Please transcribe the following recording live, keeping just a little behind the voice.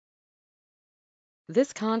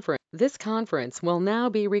This conference will now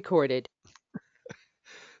be recorded.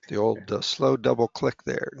 The old slow double click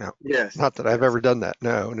there. No, Yes, not that I've yes. ever done that.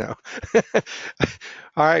 No, no.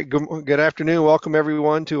 All right. Good afternoon. Welcome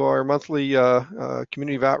everyone to our monthly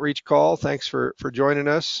community of outreach call. Thanks for joining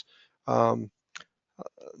us. Um,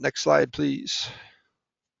 Next slide, please.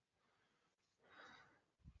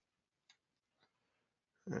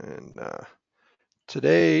 And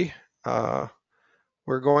today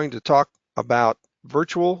we're going to talk about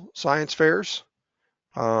virtual science fairs.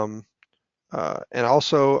 Um, and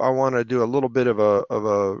also, I want to do a little bit of a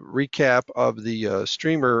recap of the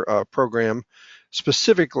streamer program.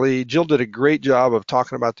 Specifically, Jill did a great job of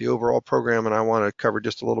talking about the overall program, and I want to cover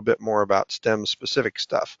just a little bit more about STEM specific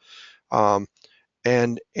stuff. Um,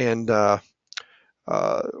 and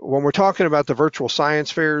when we're talking about the virtual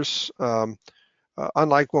science fairs,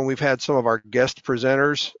 unlike when we've had some of our guest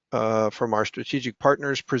presenters from our strategic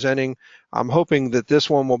partners presenting, I'm hoping that this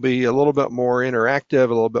one will be a little bit more interactive,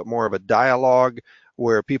 a little bit more of a dialogue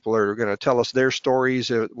where people are going to tell us their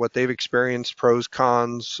stories, what they've experienced, pros,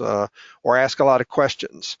 cons, or ask a lot of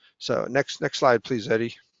questions. So next slide, please,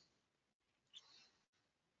 Eddie.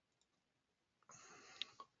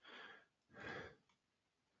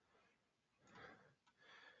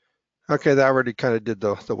 Okay, that already kind of did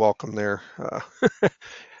the welcome there.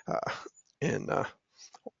 Uh, and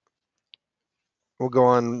we'll go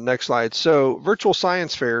on next slide. So virtual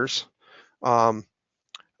science fairs. Um,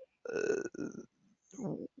 uh,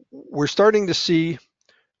 we're starting to see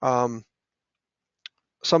um,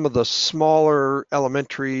 some of the smaller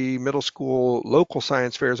elementary, middle school, local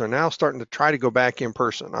science fairs are now starting to try to go back in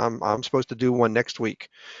person. I'm supposed to do one next week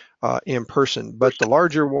in person, but the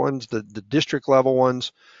larger ones, the district level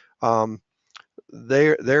ones, um,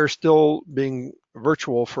 they're still being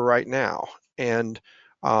virtual for right now. And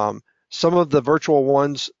some of the virtual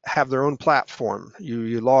ones have their own platform.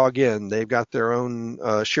 You log in, they've got their own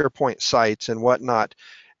SharePoint sites and whatnot.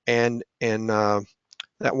 And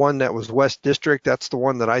that one that was West District, that's the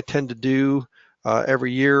one that I tend to do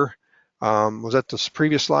every year. Was that the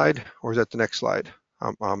previous slide or is that the next slide?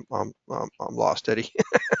 I'm lost, Eddie.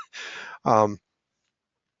 um,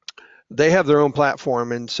 they have their own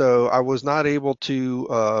platform, and so I was not able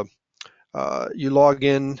to. You log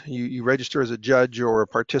in, you register as a judge or a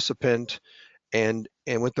participant, and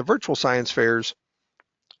with the virtual science fairs,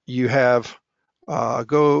 you have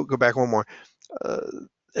go back one more. Uh,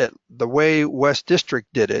 the way West District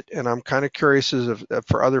did it, and I'm kind of curious as of,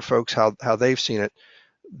 for other folks how they've seen it.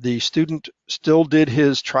 The student still did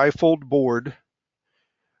his trifold board,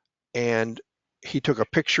 and he took a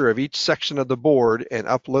picture of each section of the board and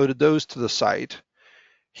uploaded those to the site.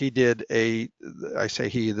 He did I say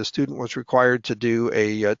he, the student was required to do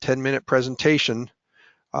a 10-minute presentation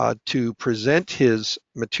to present his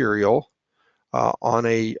material on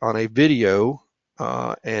a video,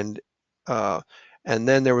 and uh, and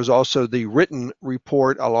then there was also the written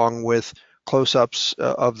report along with close-ups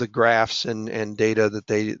of the graphs and data that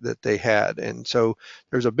they had. And so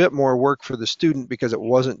there's a bit more work for the student because it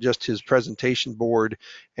wasn't just his presentation board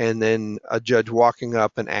and then a judge walking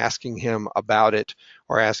up and asking him about it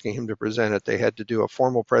or asking him to present it. They had to do a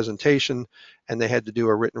formal presentation and they had to do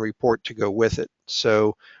a written report to go with it.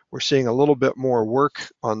 So we're seeing a little bit more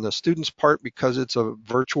work on the students' part because it's a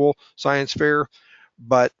virtual science fair,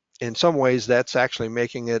 but in some ways that's actually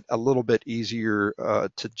making it a little bit easier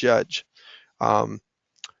to judge. Um,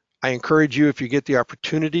 I encourage you, if you get the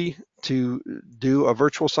opportunity to do a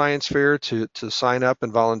virtual science fair, to sign up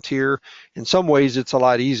and volunteer. In some ways, it's a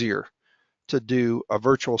lot easier to do a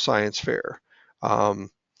virtual science fair.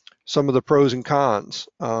 Um, some of the pros and cons.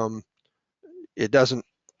 It doesn't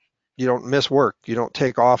You don't miss work. You don't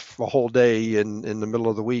take off a whole day in the middle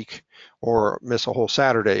of the week or miss a whole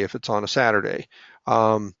Saturday if it's on a Saturday.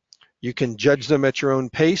 Um, you can judge them at your own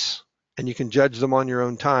pace and you can judge them on your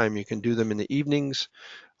own time. You can do them in the evenings.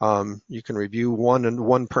 You can review one and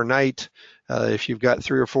one per night. If you've got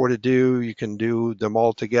 3 or 4 to do, you can do them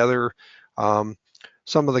all together. Um,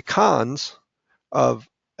 some of the cons of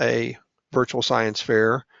a virtual science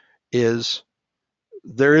fair is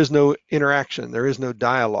there is no interaction, there is no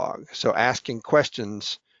dialogue. So asking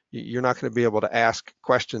questions, you're not going to be able to ask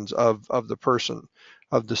questions of the person,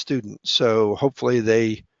 of the student. So hopefully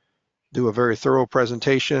they do a very thorough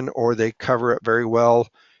presentation or they cover it very well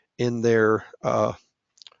in their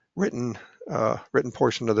written written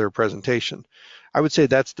portion of their presentation. I would say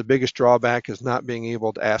that's the biggest drawback, is not being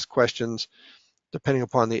able to ask questions. Depending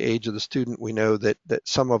upon the age of the student, we know that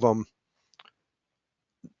some of them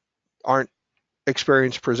aren't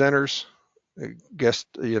experienced presenters. guess,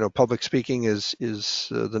 public speaking is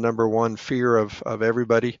the number one fear of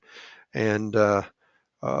everybody, and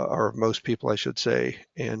or most people, I should say,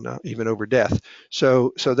 and even over death.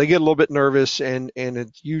 So they get a little bit nervous, and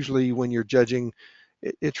it's usually when you're judging,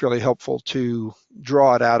 it's really helpful to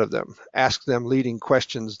draw it out of them, ask them leading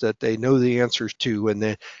questions that they know the answers to, and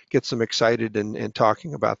then gets them excited and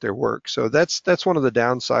talking about their work. So that's one of the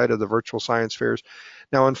downside of the virtual science fairs.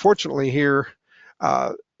 Now, unfortunately, here,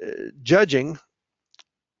 uh, judging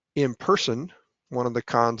in person, one of the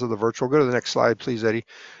cons of the virtual. Go to the next slide, please, Eddie.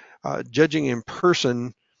 Judging in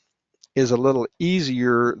person is a little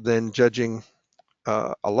easier than judging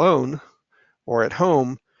alone or at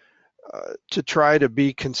home, to try to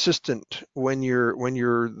be consistent. When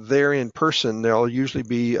you're there in person, there'll usually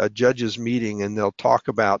be a judges meeting, and they'll talk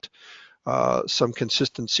about some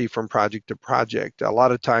consistency from project to project. A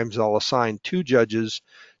lot of times they'll assign two judges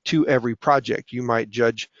to every project. You might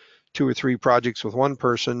judge two or three projects with one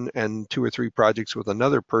person and two or three projects with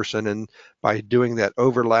another person, and by doing that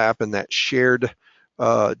overlap and that shared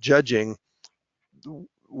judging,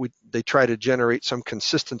 they try to generate some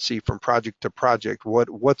consistency from project to project.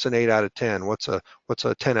 What's an 8 out of 10? What's a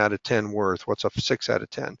 10 out of 10 worth? What's a 6 out of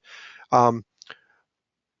 10? Um,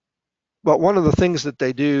 but one of the things that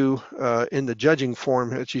they do in the judging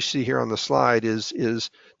form that you see here on the slide is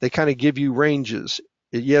they kind of give you ranges.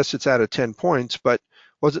 Yes, it's out of 10 points, but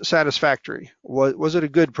was it satisfactory? Was it a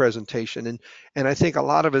good presentation? And I think a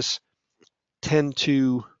lot of us tend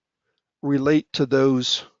to relate to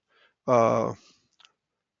those uh,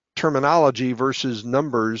 terminology versus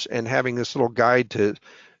numbers, and having this little guide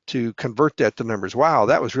to convert that to numbers. Wow,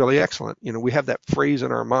 that was really excellent. We have that phrase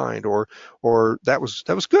in our mind, or that was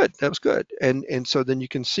good. That was good. And so then you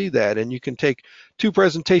can see that, and you can take two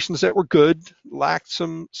presentations that were good, lacked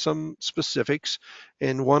some specifics,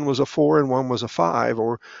 and one was a 4 and one was a 5,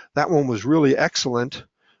 or that one was really excellent.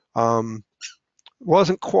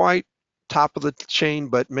 Wasn't quite top of the chain,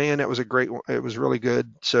 but man, that was a great one. It was really good.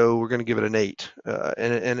 So we're going to give it an 8,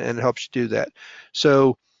 and it helps you do that.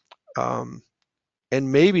 So, um, and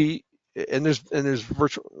maybe, and there's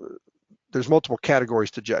multiple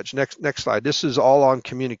categories to judge. Next slide. This is all on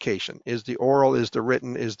communication. Is the oral, is the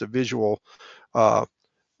written, is the visual uh,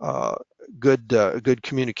 uh, good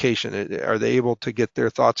communication? Are they able to get their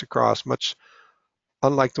thoughts across? Much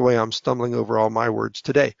unlike the way I'm stumbling over all my words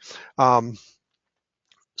today.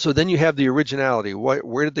 So then you have the originality.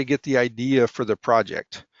 Where did they get the idea for the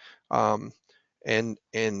project? Um,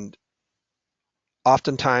 and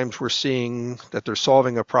oftentimes we're seeing that they're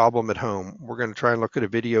solving a problem at home. We're going to try and look at a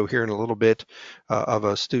video here in a little bit of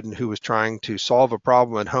a student who was trying to solve a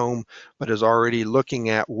problem at home, but is already looking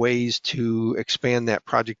at ways to expand that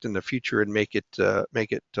project in the future and make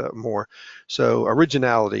it more. So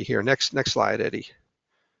originality here. Next slide, Eddie.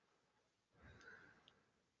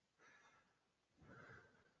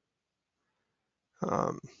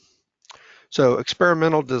 Um, so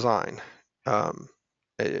experimental design. Um,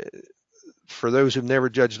 eh, for those who've never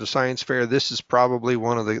judged a science fair, this is probably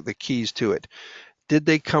one of the keys to it. Did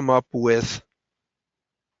they come up with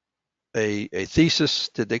a thesis?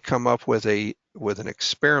 Did they come up with an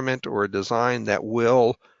experiment or a design that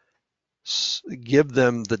will give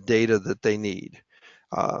them the data that they need?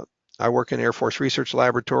 I work in Air Force Research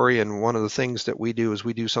Laboratory, and one of the things that we do is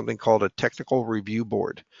we do something called a technical review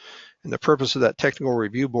board. And the purpose of that technical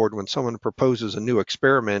review board, when someone proposes a new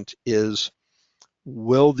experiment, is,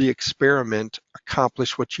 will the experiment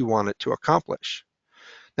accomplish what you want it to accomplish?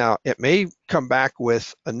 Now, it may come back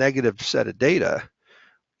with a negative set of data.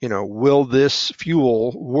 Will this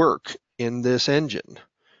fuel work in this engine?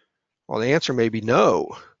 Well, the answer may be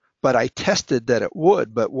no, but I tested that it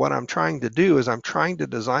would. But what I'm trying to do is I'm trying to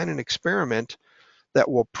design an experiment that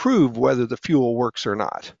will prove whether the fuel works or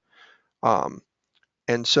not.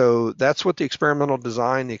 And so that's what the experimental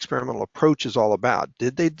design, the experimental approach is all about.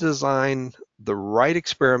 Did they design the right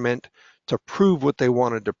experiment to prove what they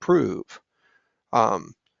wanted to prove?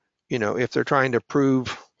 If they're trying to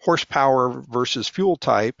prove horsepower versus fuel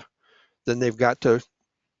type, then they've got to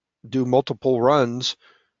do multiple runs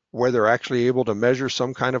where they're actually able to measure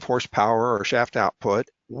some kind of horsepower or shaft output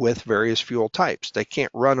with various fuel types. They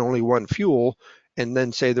can't run only one fuel and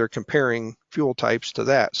then say they're comparing fuel types to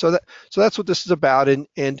that. So that's what this is about,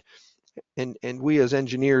 and we as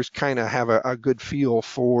engineers kind of have a good feel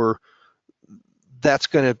for that's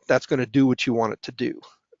gonna do what you want it to do.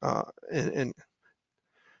 And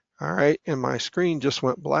all right, and my screen just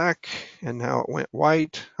went black, and now it went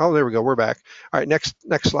white. Oh, there we go. We're back. All right, next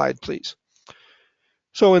slide, please.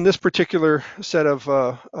 So in this particular set of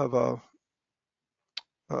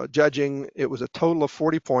judging. It was a total of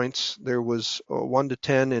 40 points. There was 1 to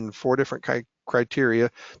 10 in 4 different criteria,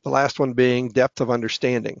 the last one being depth of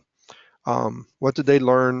understanding. What did they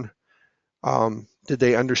learn? Did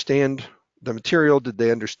they understand the material? Did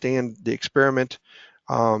they understand the experiment?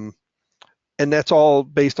 And that's all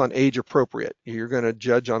based on age appropriate. You're going to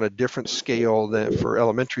judge on a different scale than for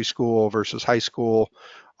elementary school versus high school.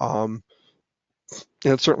 And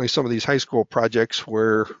certainly some of these high school projects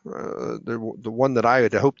where the one that I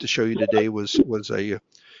had hoped to show you today was a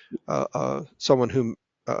someone who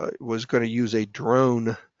was going to use a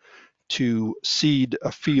drone to seed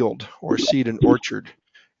a field or seed an orchard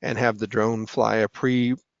and have the drone fly a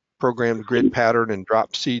pre-programmed grid pattern and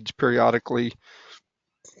drop seeds periodically.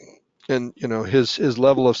 And his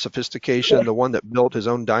level of sophistication, the one that built his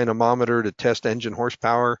own dynamometer to test engine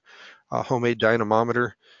horsepower, homemade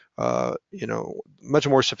dynamometer, much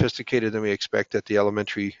more sophisticated than we expect at the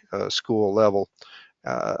elementary school level.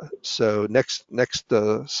 So next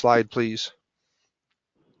slide, please.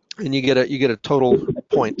 And you get a total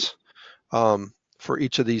points for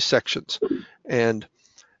each of these sections. And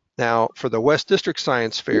now for the West District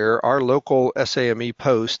Science Fair, our local SAME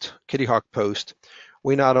post, Kitty Hawk post,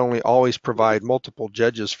 we not only always provide multiple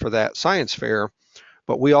judges for that science fair,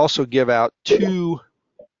 but we also give out two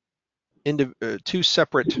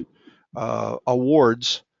separate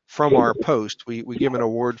awards from our post. We give an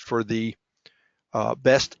award for the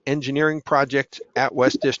best engineering project at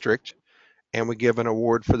West District, and we give an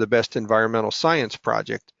award for the best environmental science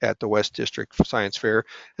project at the West District Science Fair.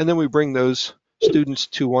 And then we bring those students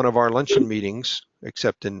to one of our luncheon meetings,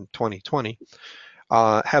 except in 2020,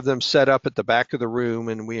 have them set up at the back of the room,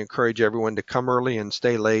 and we encourage everyone to come early and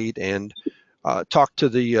stay late and talk to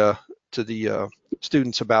the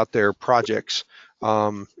students about their projects.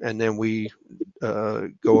 And then we go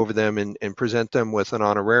over them and present them with an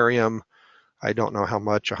honorarium. I don't know how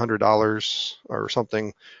much, $100 or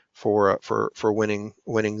something for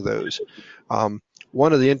winning those.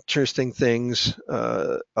 One of the interesting things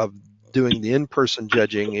of doing the in-person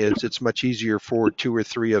judging is it's much easier for 2 or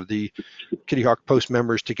 3 of the Kitty Hawk Post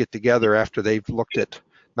members to get together after they've looked at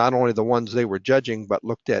not only the ones they were judging, but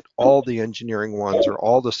looked at all the engineering ones or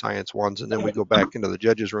all the science ones. And then we go back into the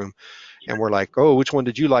judges room and we're like, oh, which one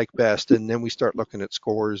did you like best? And then we start looking at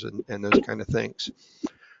scores and those kind of things.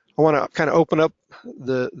 I want to kind of open up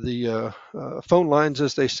the phone lines,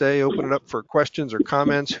 as they say, open it up for questions or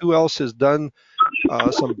comments. Who else has done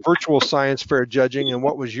some virtual science fair judging, and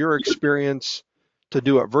what was your experience to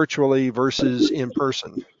do it virtually versus in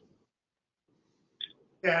person?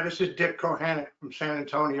 Yeah, this is Dick Kohanek from San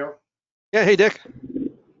Antonio. Yeah, hey Dick.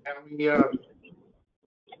 And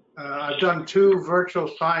I've done 2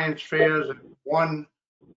 virtual science fairs and 1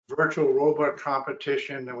 virtual robot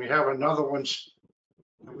competition, and we have another one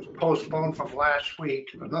that was postponed from last week.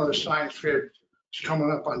 Another science fair is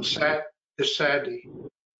coming up on this Saturday.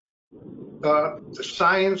 The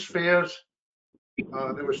science fairs,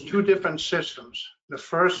 there was 2 different systems. The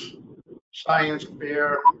first science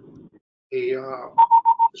fair, the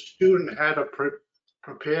student had to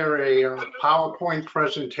prepare a PowerPoint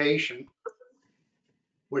presentation,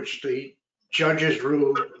 which the judges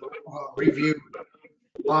reviewed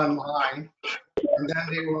online, and then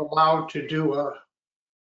they were allowed to do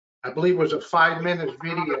I believe it was a 5-minute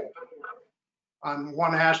video on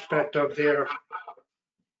one aspect of their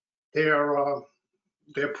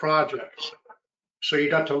projects. So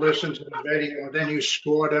you got to listen to the video, and then you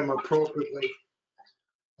score them appropriately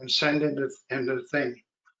and send in the thing.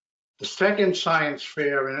 The second science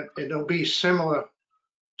fair, and it'll be similar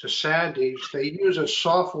to Saturday's, they use a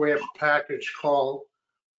software package called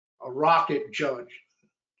a Rocket Judge.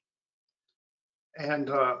 And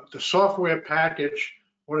the software package,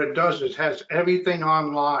 what it does is has everything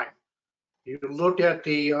online. You look at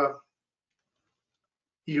the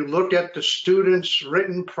student's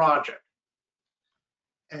written project,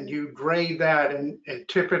 and you grade that, and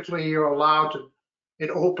typically you're allowed to. It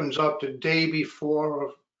opens up the day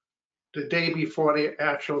before the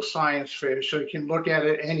actual science fair, so you can look at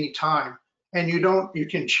it any time, and you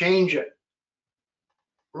can change it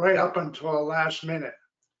right up until the last minute,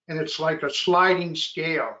 and it's like a sliding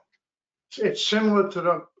scale. It's similar to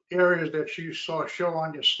the areas that you show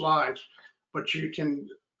on your slides, but you can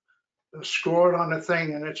score it on the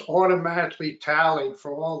thing, and it's automatically tallied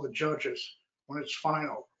for all the judges when it's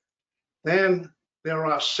final. Then there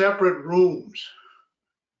are separate rooms,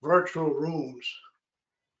 virtual rooms,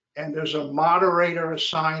 and there's a moderator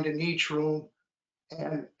assigned in each room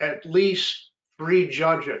and at least 3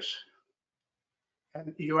 judges.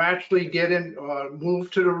 And you actually get in,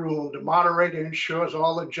 move to the room. The moderator ensures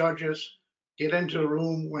all the judges get into the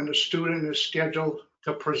room when the student is scheduled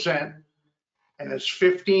to present, and it's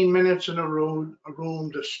 15 minutes in a room.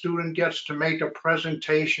 The student gets to make a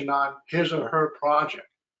presentation on his or her project.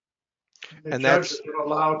 The And judges that's are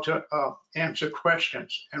allowed to answer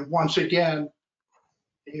questions. And once again,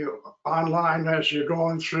 you online, as you're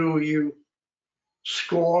going through, you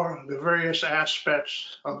score the various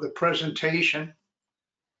aspects of the presentation.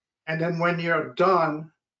 And then when you're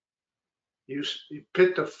done, you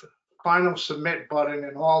pick the final submit button,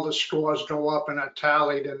 and all the scores go up and are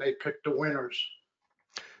tallied, and they pick the winners.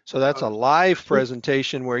 so that's Uh, a live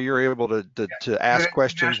presentation where you're able to ask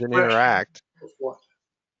questions Ask and questions interact. before.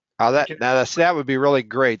 That would be really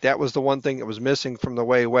great. That was the one thing that was missing from the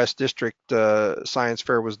way West District Science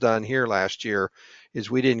Fair was done here last year,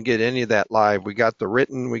 is we didn't get any of that live. We got the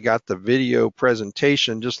written, we got the video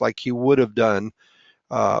presentation, just like you would have done,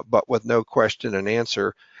 but with no question and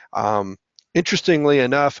answer. Um, Interestingly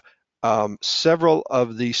enough, several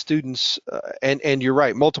of the students, and you're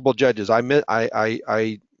right, multiple judges. I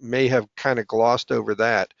may have kind of glossed over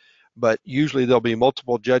that, but usually there'll be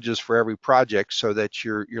multiple judges for every project, so that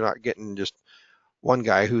you're not getting just one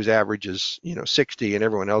guy whose average is 60 and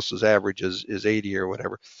everyone else's average is 80 or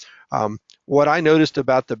whatever. What I noticed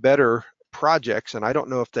about the better projects, and I don't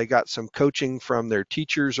know if they got some coaching from their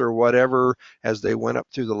teachers or whatever as they went up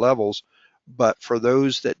through the levels, but for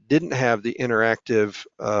those that didn't have the interactive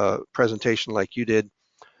presentation like you did,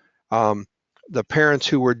 um, the parents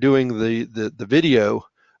who were doing the video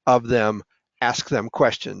of them ask them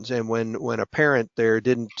questions. And when a parent there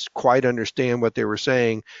didn't quite understand what they were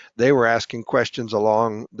saying, they were asking questions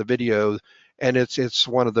along the video. And it's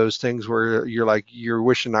one of those things where you're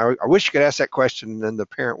wishing, I wish you could ask that question, and then the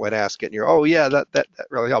parent would ask it, and you're, oh yeah, that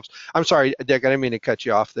really helps. I'm sorry, Dick, I didn't mean to cut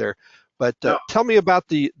you off there, but No, tell me about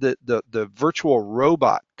the virtual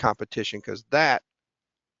robot competition, because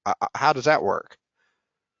how does that work?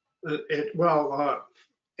 well,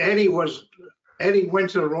 Eddie went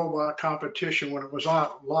to the robot competition when it was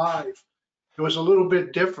on live. It was a little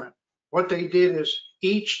bit different. What they did is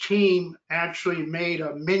each team actually made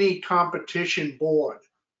a mini competition board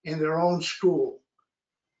in their own school,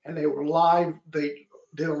 and they were live. They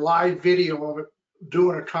did a live video of it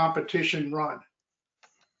doing a competition run.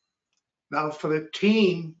 Now for the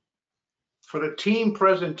team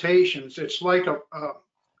presentations, it's like a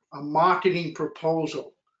marketing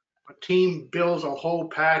proposal. A team builds a whole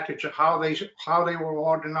package of how they were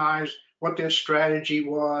organized, what their strategy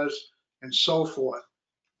was, and so forth.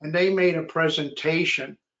 And they made a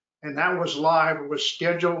presentation, and that was live. It was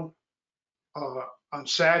scheduled on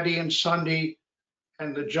Saturday and Sunday,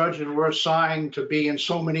 and the judges were assigned to be in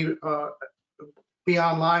so many, be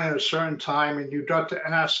online at a certain time, and you got to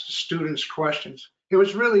ask the students questions. It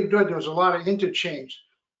was really good. There was a lot of interchange.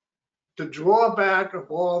 The drawback of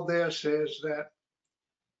all this is that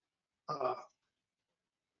uh,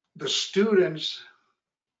 the students,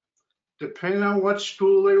 depending on what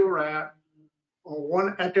school they were at or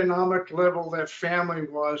what economic level their family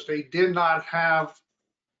was, they did not have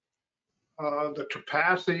the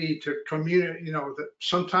capacity to communicate. That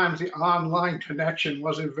sometimes the online connection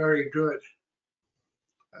wasn't very good.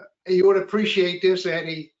 You would appreciate this,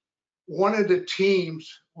 Eddie. One of the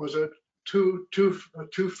teams was two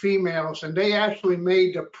females, and they actually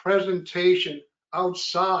made the presentation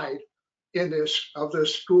outside of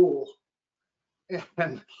this school,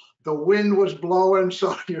 and the wind was blowing,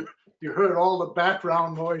 so you heard all the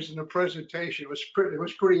background noise in the presentation. It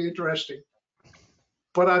was pretty interesting.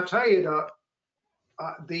 But I'll tell you,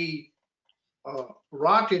 the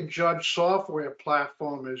Rocket Judge software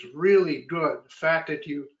platform is really good. The fact that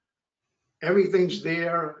everything's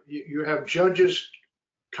there. You have judges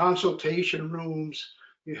consultation rooms.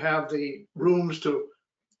 You have the rooms to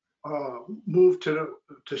move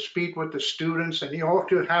to speak with the students, and you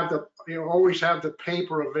always have the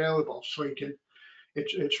paper available, so you can.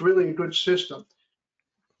 It's really a good system.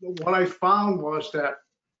 What I found was that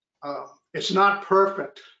it's not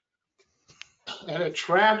perfect, and it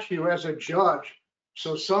tracks you as a judge.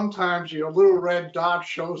 So sometimes your little red dot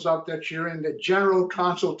shows up that you're in the general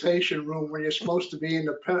consultation room when you're supposed to be in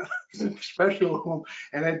the special room,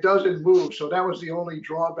 and it doesn't move. So that was the only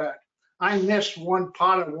drawback. I missed one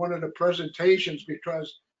part of one of the presentations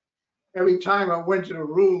because every time I went to the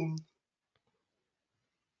room,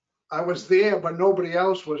 I was there, but nobody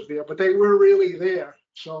else was there, but they were really there.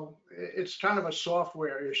 So it's kind of a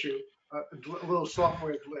software issue, a little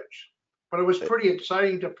software glitch, but it was pretty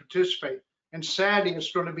exciting to participate. And Saturday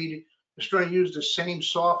it's going to use the same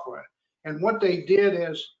software. And what they did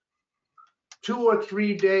is 2 or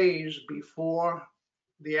 3 days before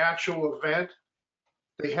the actual event,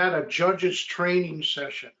 they had a judges training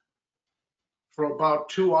session for about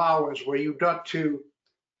 2 hours where you got to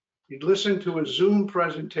you'd listen to a Zoom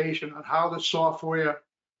presentation on how the software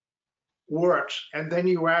works, and then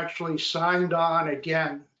you actually signed on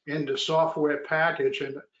again in the software package,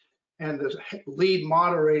 and the lead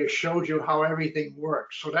moderator showed you how everything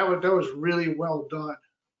works. So that was really well done.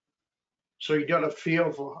 So you got a feel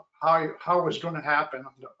for how it's going to happen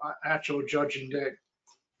on the actual judging day.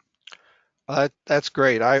 That's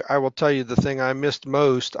great. I will tell you the thing I missed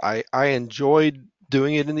most. I enjoyed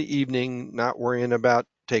doing it in the evening, not worrying about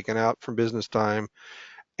taking out from business time.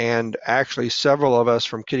 And actually, several of us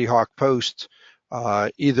from Kitty Hawk Post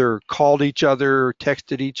either called each other,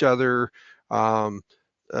 texted each other um,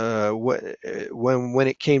 when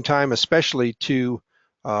it came time, especially to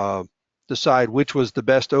uh, decide which was the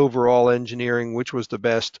best overall engineering, which was the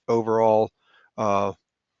best overall uh,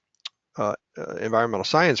 environmental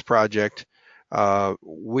science project.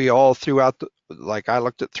 We all threw out like I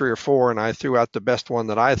looked at 3 or 4 and I threw out the best one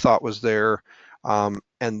that I thought was there.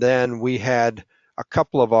 And then we had a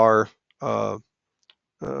couple of our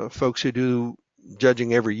folks who do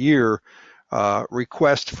judging every year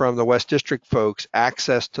request from the West District folks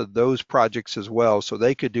access to those projects as well, so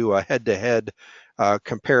they could do a head-to-head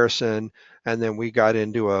comparison. And then we got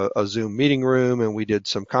into a Zoom meeting room and we did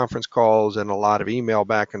some conference calls and a lot of email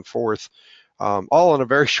back and forth, all in a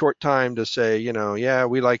very short time to say, yeah,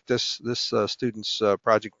 we like this student's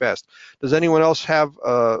project best. Does anyone else have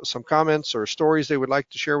some comments or stories they would like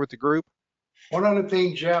to share with the group? One other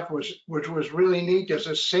thing, Jeff, which was really neat, there's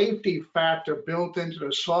a safety factor built into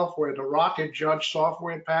the software, the Rocket Judge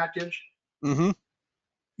software package. Mm-hmm.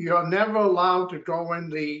 You're never allowed to go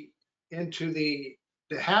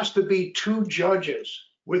there has to be 2 judges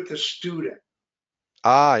with the student.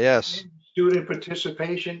 Ah, yes. Student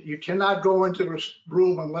participation. You cannot go into the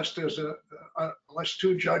room unless there's unless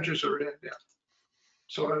 2 judges are in there.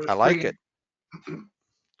 So it was I like it.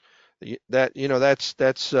 That's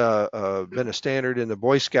been a standard in the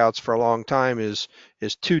Boy Scouts for a long time. Is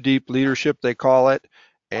 2 deep leadership, they call it,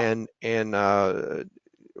 and you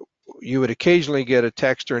would occasionally get a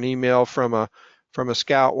text or an email from a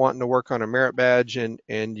scout wanting to work on a merit badge, and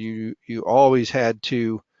you always had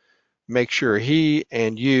to make sure he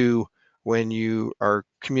and you, when you are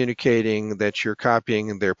communicating, that you're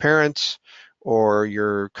copying their parents or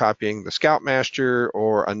you're copying the scoutmaster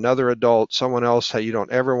or another adult, someone else. You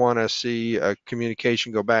don't ever want to see a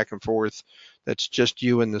communication go back and forth that's just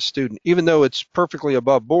you and the student, even though it's perfectly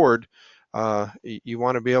above board. You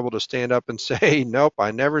want to be able to stand up and say, nope,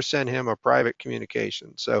 I never sent him a private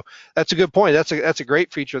communication. So that's a good point. That's a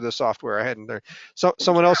great feature of the software. I hadn't there. So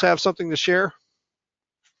someone else have something to share?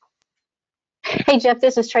 Hey Jeff,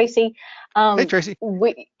 this is Tracy. Hey Tracy.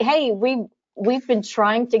 We've been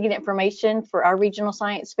trying to get information for our regional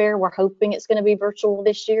science fair. We're hoping it's going to be virtual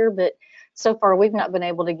this year, but so far we've not been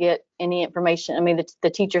able to get any information. I mean, the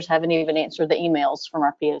teachers haven't even answered the emails from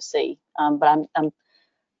our POC. But I'm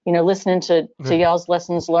listening to y'all's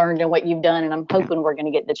lessons learned and what you've done, and I'm hoping we're going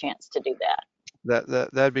to get the chance to do that.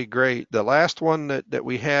 That'd be great. The last one that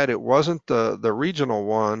we had, it wasn't the regional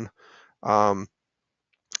one, and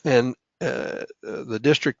the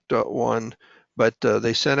district one, but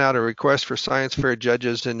they sent out a request for science fair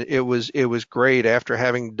judges, and it was great. After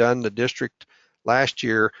having done the district last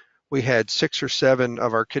year, we had 6 or 7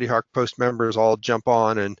 of our Kitty Hawk Post members all jump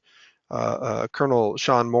on, and Colonel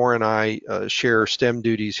Sean Moore and I share STEM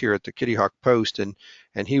duties here at the Kitty Hawk Post, and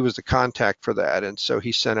he was the contact for that. And so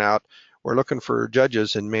he sent out, we're looking for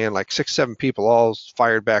judges, and man, like 6, 7 people all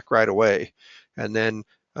fired back right away. And then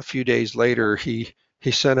a few days later, he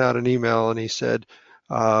sent out an email and he said,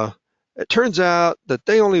 it turns out that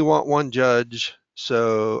they only want 1 judge,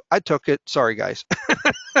 so I took it. Sorry, guys.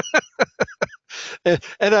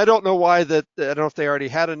 And I don't know why that. I don't know if they already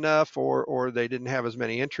had enough or they didn't have as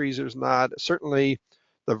many entries or not. Certainly,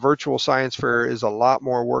 the virtual science fair is a lot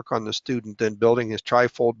more work on the student than building his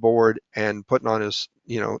trifold board and putting on his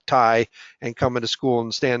tie and coming to school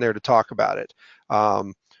and stand there to talk about it.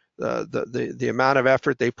 The amount of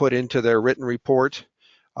effort they put into their written report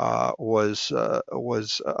was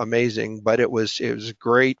amazing, but it was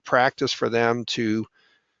great practice for them to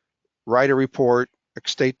write a report,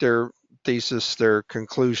 state their thesis, their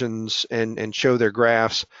conclusions, and show their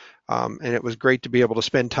graphs. And it was great to be able to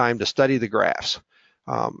spend time to study the graphs.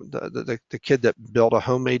 The kid that built a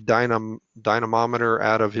homemade dynamometer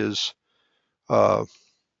out of his,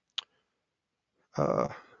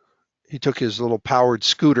 he took his little powered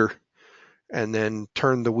scooter and then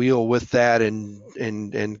turned the wheel with that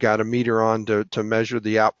and got a meter on to measure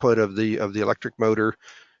the output of the electric motor.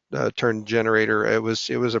 Turned generator. It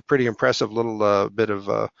was a pretty impressive little bit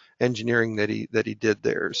of engineering that he did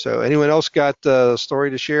there. So anyone else got a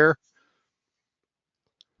story to share?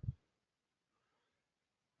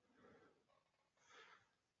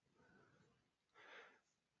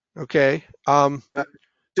 Okay.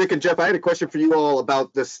 Dick and Jeff, I had a question for you all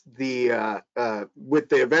about this, with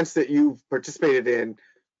the events that you've participated in,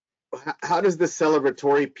 how does the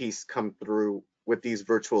celebratory piece come through with these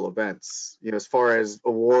virtual events? You know, as far as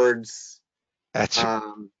awards, That's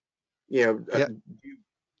you know, yeah.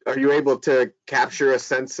 are you able to capture a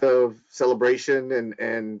sense of celebration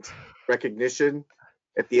and recognition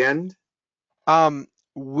at the end?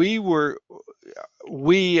 We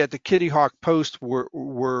at the Kitty Hawk Post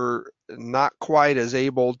were not quite as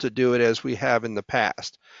able to do it as we have in the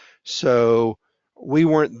past. So we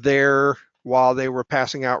weren't there while they were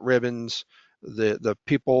passing out ribbons. The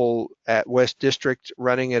people at West District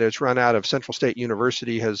running it, it's run out of Central State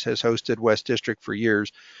University, has hosted West District for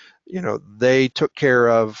years. You know, they took care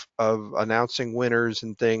of announcing winners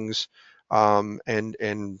and things, and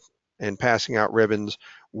passing out ribbons.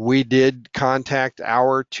 We did contact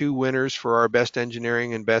our two winners for our best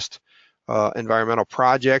engineering and best environmental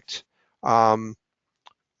project. We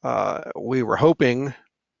were hoping,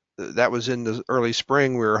 that was in the early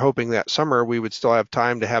spring, we were hoping that summer we would still have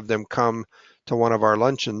time to have them come to one of our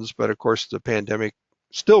luncheons, but of course the pandemic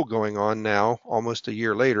still going on now, almost a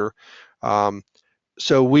year later.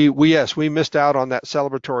 So we missed out on that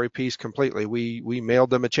celebratory piece completely. We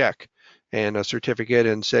mailed them a check and a certificate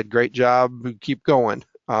and said, great job, keep going.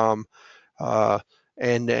 Uh,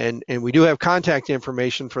 and we do have contact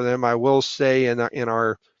information for them. I will say in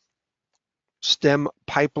our STEM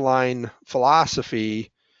pipeline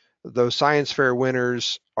philosophy, those science fair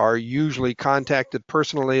winners are usually contacted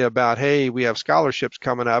personally about, hey, we have scholarships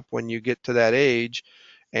coming up when you get to that age.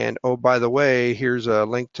 And oh, by the way, here's a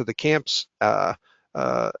link to the camps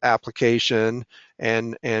application.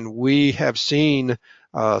 And we have seen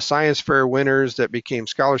science fair winners that became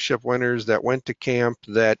scholarship winners that went to camp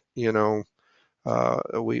that, you know,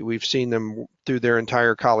 we've seen them through their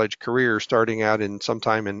entire college career, starting out in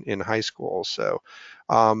sometime in high school. So,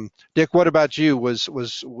 Dick, what about you?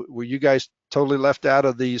 Were you guys totally left out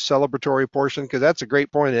of the celebratory portion? Because that's a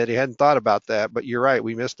great point, Eddie. Hadn't thought about that, but you're right,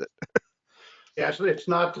 we missed it. Yes, it's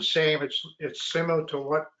not the same. It's similar to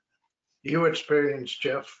what you experienced,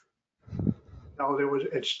 Jeff. No,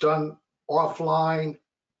 it's done offline.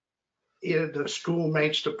 Either the school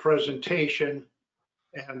makes the presentation,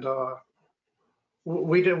 and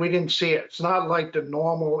we didn't see it. It's not like the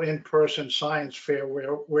normal in-person science fair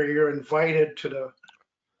where you're invited to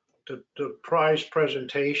the prize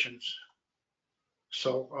presentations.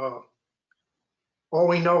 So all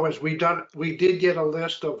we know is we did get a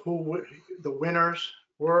list of who the winners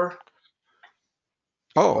were.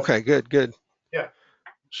 Oh, But okay, good. yeah,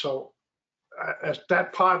 so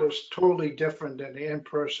that part is totally different than the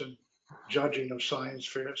in-person judging of science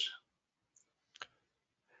fairs.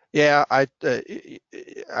 Yeah, I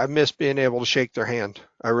miss being able to shake their hand.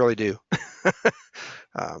 I really do.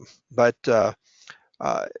 But does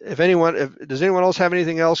anyone else have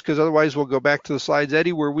anything else? Because otherwise we'll go back to the slides.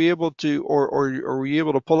 Eddie, were we able to, or were you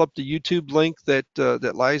able to pull up the YouTube link that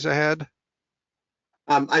Liza had?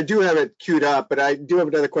 I do have it queued up, but I do have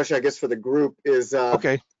another question, I guess, for the group is,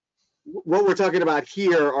 Okay. what we're talking about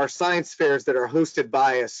here are science fairs that are hosted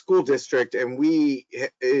by a school district, and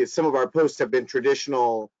some of our posts have been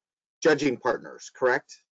traditional judging partners,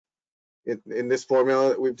 correct? In this formula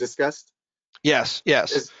that we've discussed? Yes.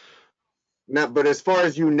 But as far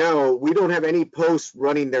as you know, we don't have any posts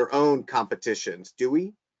running their own competitions, do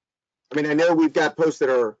we? I mean, I know we've got posts that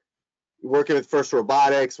are working with First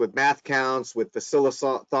Robotics, with Math Counts, with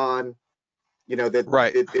Facilathon, you know, that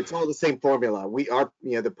Right. it's all the same formula.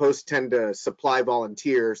 The posts tend to supply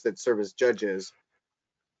volunteers that serve as judges,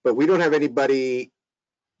 but we don't have anybody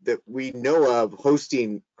that we know of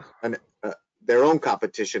hosting their own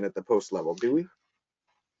competition at the post level, do we?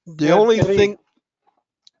 The only thing.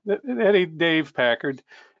 Eddie, Dave Packard,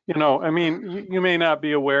 you know, I mean, you may not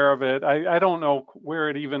be aware of it. I don't know where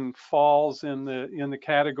it even falls in the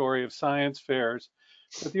category of science fairs,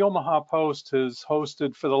 but the Omaha Post has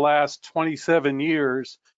hosted for the last 27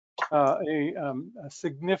 years a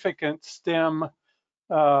significant STEM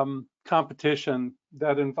competition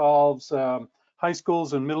that involves high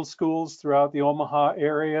schools and middle schools throughout the Omaha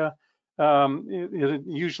area. It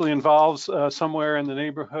usually involves somewhere in the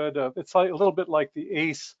neighborhood of, it's like a little bit like the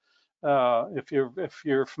ACE, if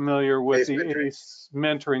you're familiar with ACE the mentoring. ACE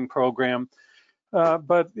mentoring program.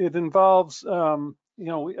 But it involves, you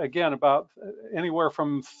know, again, about anywhere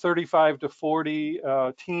from 35 to 40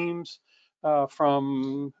 teams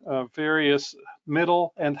from various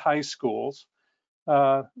middle and high schools.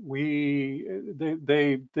 They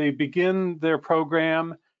begin their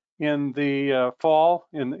program in the fall,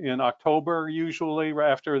 in October, usually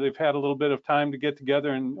after they've had a little bit of time to get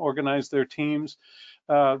together and organize their teams.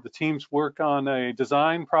 The teams work on a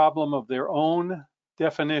design problem of their own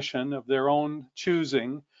definition, of their own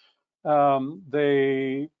choosing.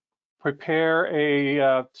 They prepare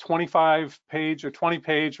a 25-page or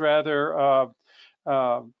 20-page rather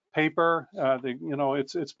paper.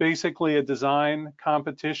 It's basically a design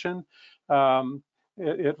competition.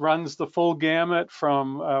 It runs the full gamut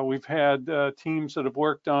from, we've had teams that have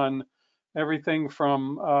worked on everything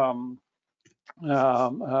from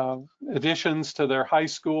additions to their high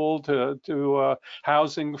school to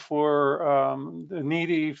housing for the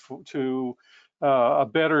needy, to a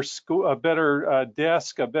better school, a better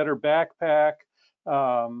desk, a better backpack,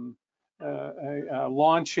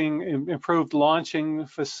 improved launching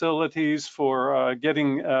facilities for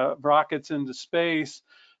getting rockets into space.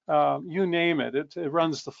 You name it. It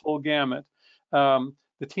runs the full gamut. The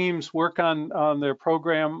teams work on their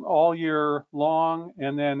program all year long,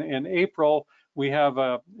 and then in April we have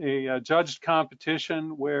a judged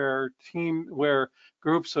competition where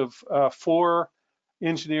groups of 4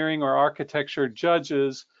 engineering or architecture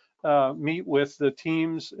judges meet with the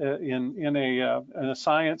teams in a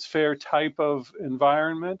science fair type of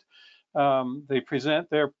environment. They present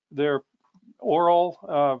their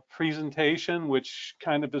oral presentation, which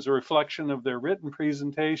kind of is a reflection of their written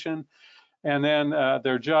presentation, and then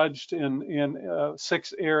they're judged in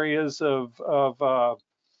 6 areas of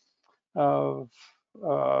I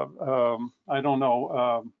don't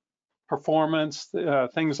know, performance,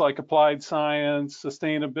 things like applied science,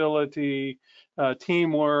 sustainability,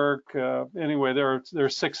 teamwork. Anyway, there are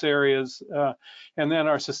 6 areas. And then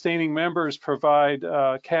our sustaining members provide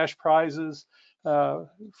cash prizes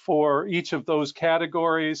for each of those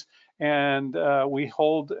categories. And we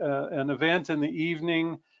hold an event in the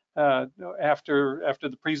evening after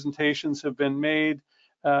the presentations have been made.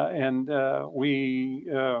 And we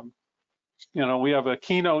have a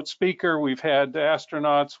keynote speaker. We've had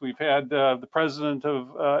astronauts. We've had the president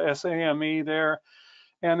of SAME there,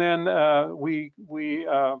 and then we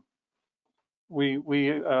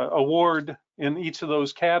award in each of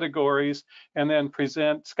those categories, and then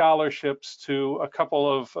present scholarships to a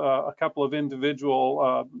couple of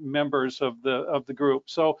individual members of the group.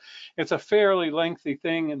 So it's a fairly lengthy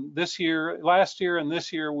thing. And last year, and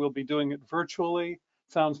this year, we'll be doing it virtually.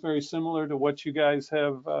 Sounds very similar to what you guys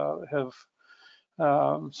have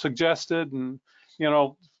suggested. And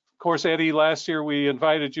of course, Eddie, last year we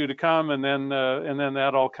invited you to come, and then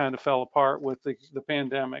that all kind of fell apart with the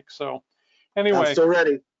pandemic. So anyway, I'm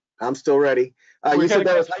still ready. You said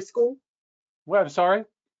that was high school? Well, I'm sorry?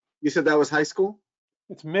 You said that was high school?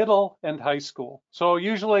 It's middle and high school. So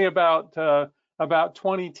usually about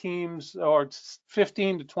 20 teams, or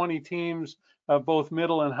 15 to 20 teams of both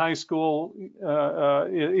middle and high school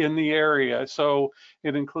in the area. So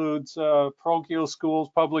it includes parochial schools,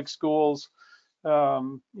 public schools.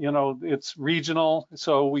 It's regional.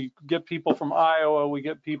 So we get people from Iowa, we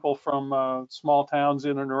get people from small towns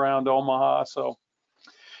in and around Omaha. So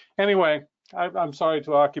anyway, I'm sorry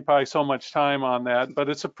to occupy so much time on that, but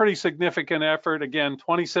it's a pretty significant effort. Again,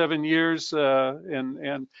 27 years,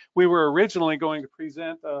 and we were originally going to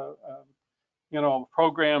present a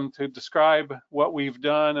program to describe what we've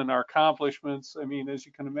done and our accomplishments. I mean, as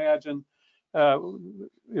you can imagine,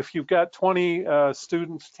 if you've got 20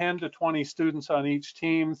 students, 10 to 20 students on each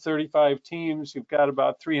team, 35 teams, you've got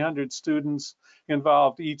about 300 students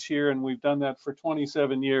involved each year, and we've done that for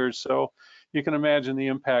 27 years. So you can imagine the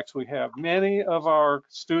impacts we have. Many of our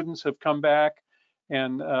students have come back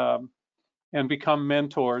and become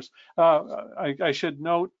mentors. I should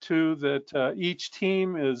note too that each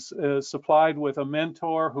team is supplied with a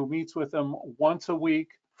mentor who meets with them once a week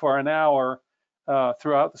for an hour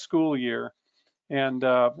throughout the school year. And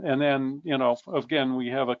then, again, we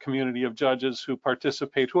have a community of judges who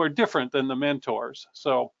participate, who are different than the mentors.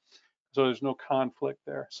 So there's no conflict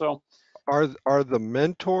there. So Are the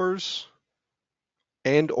mentors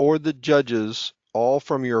and or the judges all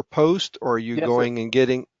from your post, or are you going and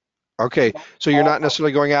getting? Okay, so you're not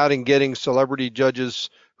necessarily going out and getting celebrity judges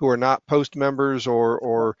who are not post members,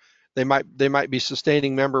 or they might be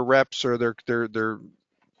sustaining member reps, or they're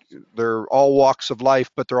all walks of life,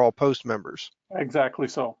 but they're all post members. Exactly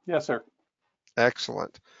so. Yes, sir.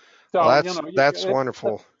 Excellent. So well, that's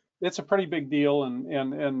wonderful. It's a pretty big deal,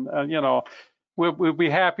 and we'll be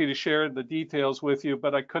happy to share the details with you,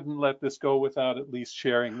 but I couldn't let this go without at least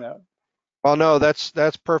sharing that. Well, no, that's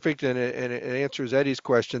perfect, and it answers Eddie's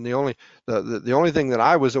question. The only thing that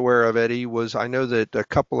I was aware of, Eddie, was I know that a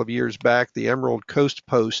couple of years back, the Emerald Coast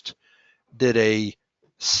Post did a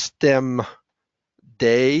STEM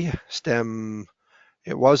day, STEM.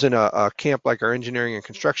 It wasn't a camp like our engineering and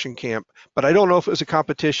construction camp, but I don't know if it was a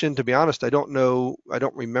competition. To be honest, I don't know. I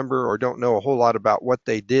don't remember or don't know a whole lot about what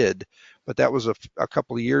they did, but that was a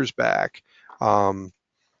couple of years back. Um,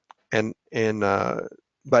 and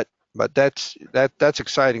but that's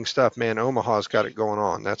exciting stuff, man. Omaha's got it going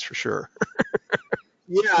on, that's for sure.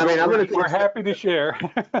 Yeah, I mean, I'm going to We're happy to share.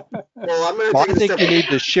 well, I'm going to Well, take I it a think step you need to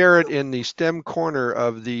further. share it in the STEM corner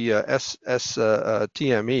of the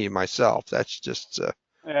TME myself. That's just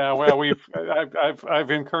Yeah, well,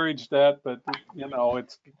 I've encouraged that, but you know,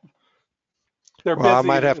 they're well, I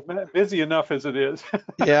might have. busy enough as it is.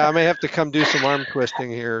 Yeah, I may have to come do some arm twisting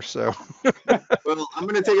here. So Well, I'm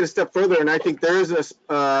going to take it a step further, and I think there is an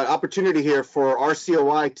opportunity here for our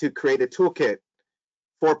COI to create a toolkit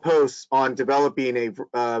for posts on developing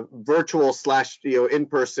a virtual /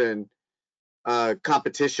 in-person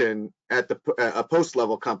competition at the a post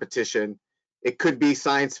level competition. It could be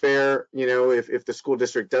science fair, if the school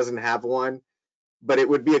district doesn't have one, but it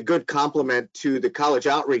would be a good complement to the college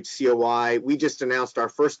outreach COI. We just announced our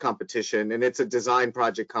first competition, and it's a design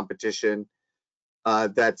project competition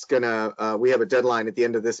that's gonna. We have a deadline at the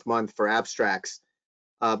end of this month for abstracts,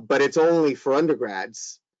 but it's only for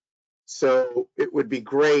undergrads. So it would be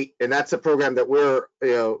great, and that's a program that we're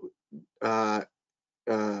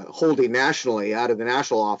holding nationally out of the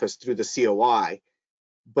national office through the COI.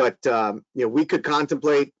 But we could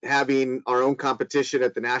contemplate having our own competition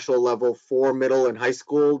at the national level for middle and high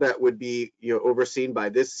school that would be overseen by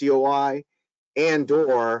this COI,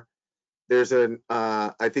 and/or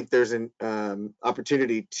I think there's an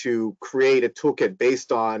opportunity to create a toolkit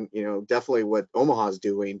based on definitely what Omaha's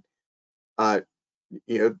doing.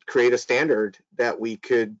 Create a standard that we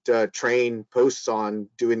could train posts on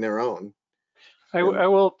doing their own. I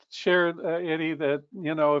will share, Eddie, that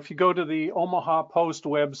if you go to the Omaha Post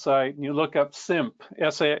website and you look up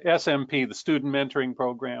SMP, the Student Mentoring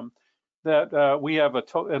Program, that we have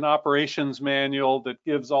an operations manual that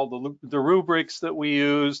gives all the rubrics that we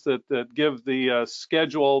use, that give the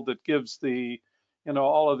schedule, that gives the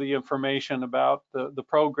all of the information about the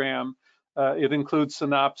program. It includes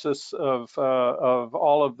synopsis of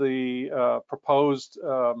all of the proposed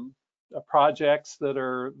projects that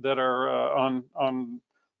are on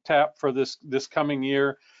tap for this coming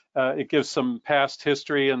year. It gives some past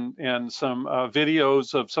history and some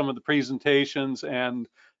videos of some of the presentations and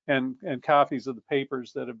copies of the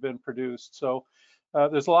papers that have been produced. So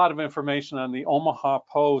there's a lot of information on the Omaha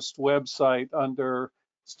Post website under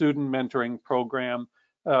Student Mentoring Program.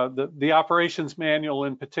 The operations manual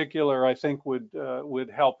in particular, I think would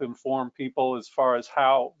help inform people as far as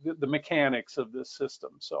how the mechanics of this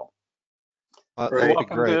system. So you're that'd be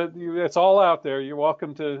welcome great. it's all out there. You're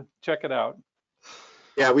welcome to check it out.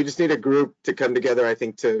 Yeah, we just need a group to come together, I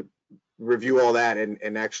think, to review all that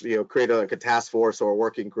and actually create a task force or a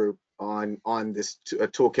working group on this a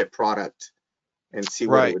toolkit product and see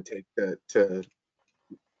what it would take to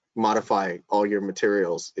modify all your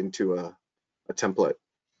materials into a template.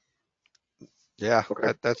 Yeah,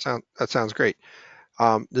 Okay. that sounds great.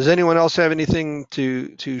 Does anyone else have anything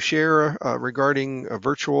to share regarding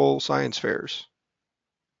virtual science fairs?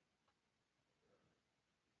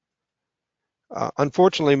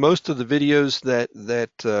 Unfortunately, most of the videos that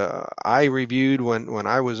I reviewed when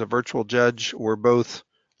I was a virtual judge were both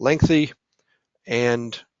lengthy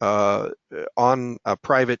and on a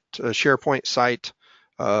private SharePoint site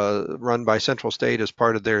run by Central State as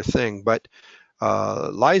part of their thing. But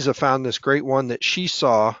Liza found this great one that she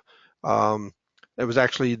saw. It was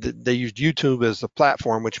actually they used YouTube as the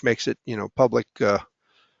platform, which makes it public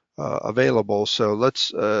available. So let's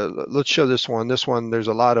show this one. This one, there's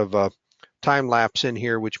a lot of time lapse in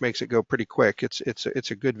here, which makes it go pretty quick. It's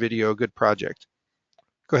a good video, a good project.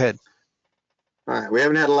 Go ahead. All right, we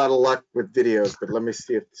haven't had a lot of luck with videos, but let me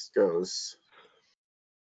see if this goes.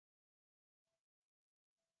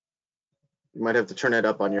 You might have to turn it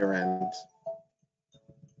up on your end.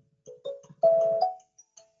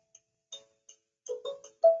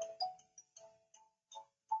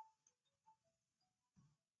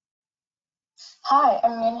 Hi,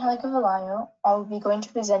 I'm Angelica Valayo. I will be going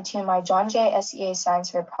to present to you my John Jay SEA Science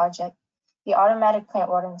Fair project, the Automatic Plant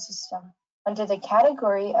Watering System, under the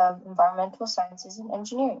category of Environmental Sciences and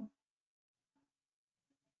Engineering.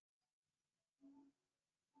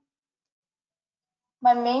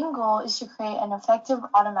 My main goal is to create an effective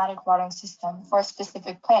automatic watering system for a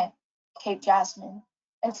specific plant, Cape Jasmine,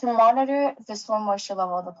 and to monitor the soil moisture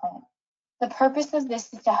level of the plant. The purpose of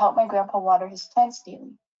this is to help my grandpa water his plants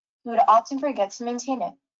daily. He would often forget to maintain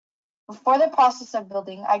it. Before the process of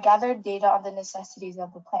building, I gathered data on the necessities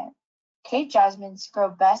of the plant. Cape jasmines grow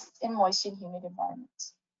best in moist and humid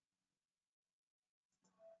environments.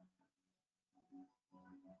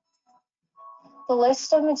 The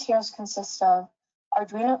list of materials consists of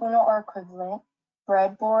Arduino Uno or equivalent,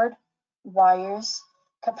 breadboard, wires,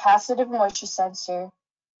 capacitive moisture sensor,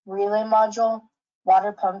 relay module,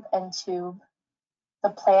 water pump and tube, the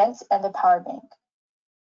plant, and the power bank.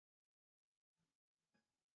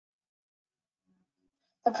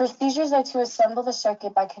 The procedures are to assemble the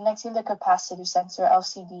circuit by connecting the capacitive sensor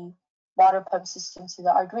LCD water pump system to the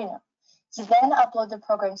Arduino. You then upload the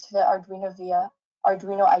program to the Arduino via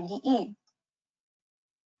Arduino IDE.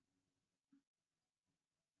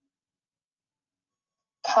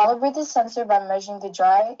 Calibrate the sensor by measuring the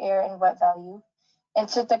dry, air, and wet value.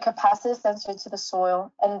 Insert the capacitive sensor to the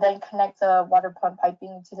soil, and then connect the water pump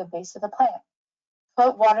piping to the base of the plant.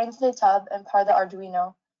 Put water into the tub and power the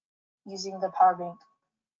Arduino using the power bank.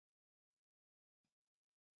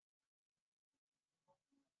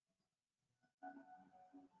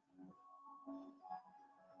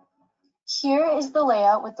 Here is the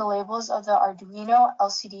layout with the labels of the Arduino,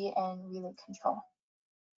 LCD, and relay control.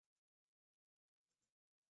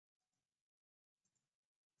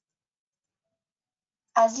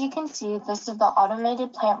 As you can see, this is the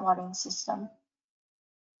automated plant watering system.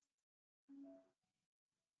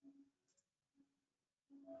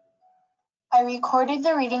 I recorded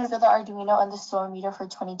the readings of the Arduino and the soil meter for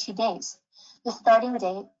 22 days. The starting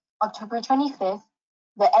date, October 25th,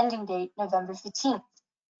 the ending date, November 15th.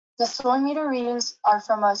 The soil meter readings are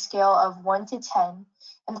from a scale of 1 to 10,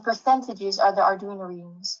 and the percentages are the Arduino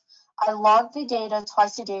readings. I logged the data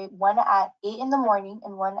twice a day, one at 8 in the morning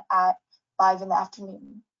and one at 5 in the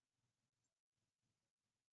afternoon.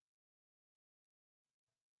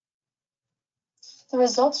 The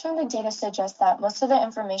results from the data suggest that most of the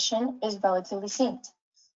information is relatively synced.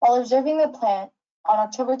 While observing the plant, on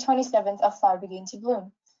October 27th, a flower began to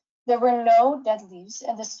bloom. There were no dead leaves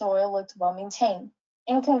and the soil looked well maintained.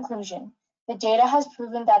 In conclusion, the data has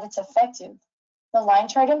proven that it's effective. The line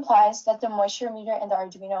chart implies that the moisture meter and the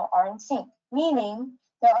Arduino are in sync, meaning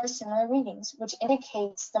there are similar readings, which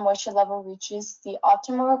indicates the moisture level reaches the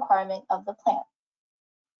optimal requirement of the plant.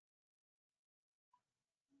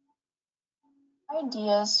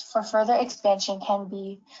 Ideas for further expansion can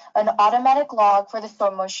be an automatic log for the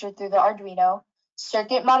soil moisture through the Arduino,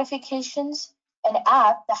 circuit modifications, an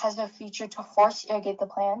app that has a feature to force irrigate the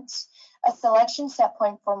plants, a selection set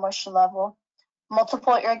point for moisture level,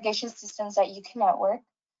 multiple irrigation systems that you can network,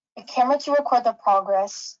 a camera to record the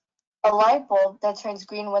progress, a light bulb that turns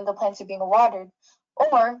green when the plants are being watered,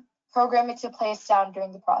 or program it to play a sound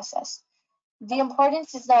during the process. The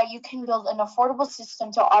importance is that you can build an affordable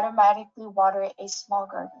system to automatically water a small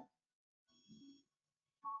garden.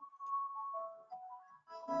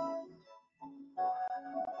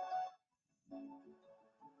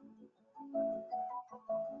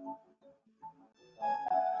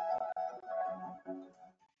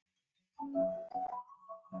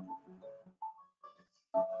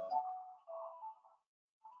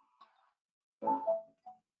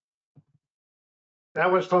 That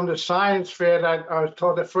was from the science fair that I was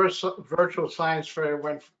told, the first virtual science fair I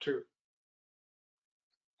went to.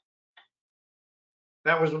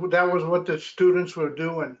 That was what the students were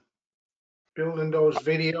doing, building those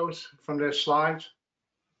videos from their slides.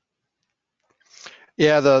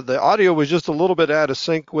 Yeah, the audio was just a little bit out of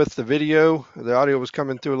sync with the video. The audio was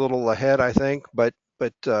coming through a little ahead, I think, but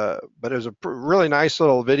it was a really nice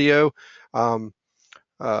little video. Um,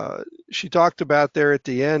 she talked about there at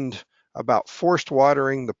the end about forced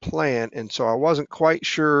watering the plant, and so I wasn't quite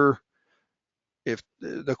sure if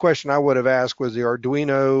the question I would have asked was the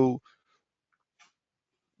Arduino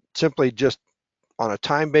simply just on a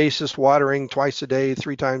time basis watering twice a day,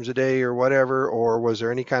 3 times a day or whatever, or was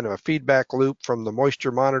there any kind of a feedback loop from the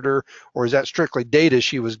moisture monitor, or is that strictly data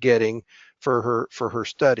she was getting for her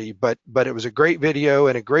study? But it was a great video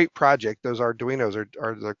and a great project. Those Arduinos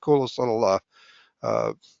are the coolest little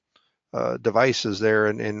devices there,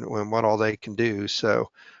 and what all they can do.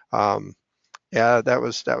 So yeah, that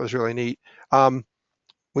was really neat.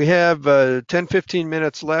 We have 10-15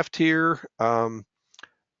 minutes left here.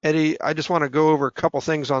 Eddie, I just want to go over a couple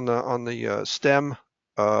things on the STEM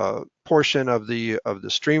portion of the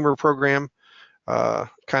streamer program.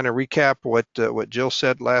 Kind of recap what Jill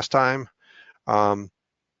said last time.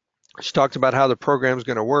 She talked about how the program is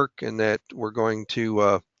going to work and that we're going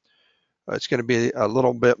to it's going to be a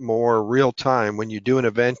little bit more real time. When you do an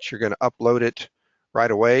event, you're going to upload it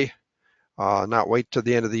right away, not wait till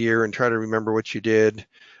the end of the year and try to remember what you did.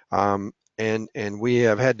 And we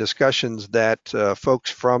have had discussions that folks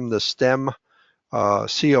from the STEM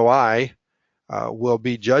COI will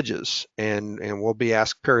be judges, and will be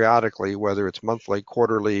asked periodically, whether it's monthly,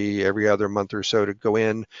 quarterly, every other month or so, to go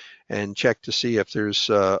in and check to see if there's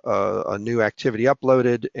a new activity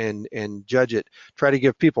uploaded, and judge it. Try to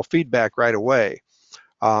give people feedback right away.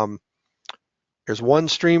 There's one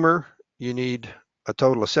streamer. You need a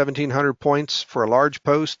total of 1,700 points for a large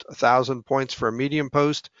post, 1,000 points for a medium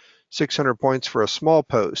post, 600 points for a small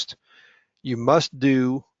post. You must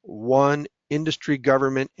do one industry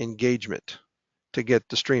government engagement to get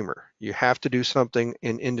the streamer. You have to do something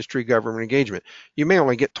in industry government engagement. You may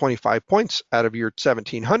only get 25 points out of your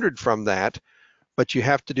 1,700 from that, but you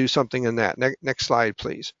have to do something in that. Next slide,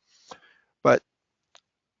 please. But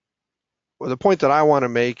the point that I want to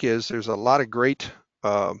make is there's a lot of great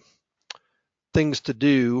things to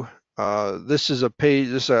do. This is a page,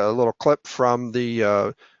 this is a little clip from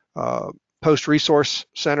the Post Resource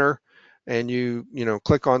Center, and you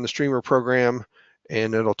click on the streamer program,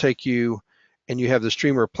 and it'll take you, and you have the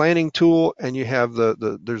streamer planning tool, and you have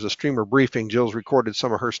there's a streamer briefing. Jill's recorded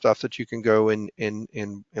some of her stuff that you can go and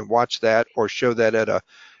watch that, or show that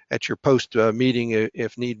at your post meeting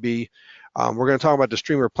if need be. We're going to talk about the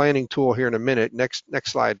streamer planning tool here in a minute. Next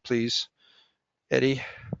slide, please, Eddie.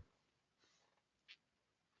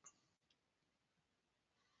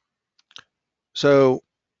 So,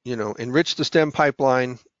 enrich the STEM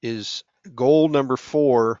pipeline is goal number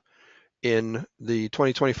 4 in the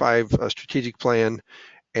 2025 strategic plan.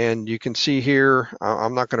 And you can see here,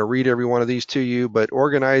 I'm not going to read every one of these to you, but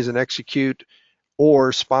organize and execute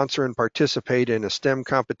or sponsor and participate in a STEM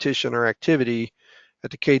competition or activity at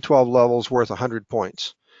the K-12 levels worth 100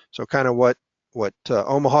 points. So kind of what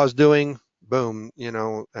Omaha's doing, boom,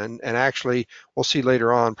 and actually we'll see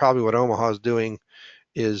later on probably what Omaha's doing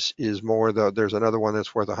is more. There's another one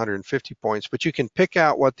that's worth 150 points, but you can pick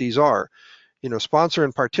out what these are. Sponsor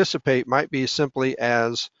and participate might be as simply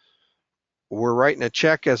as we're writing a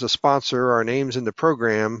check as a sponsor, our name's in the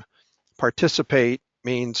program. Participate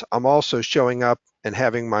means I'm also showing up and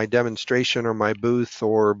having my demonstration or my booth,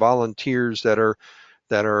 or volunteers that are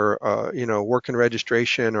working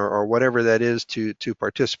registration or whatever that is to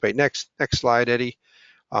participate. Next slide, Eddie.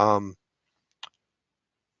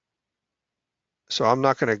 So I'm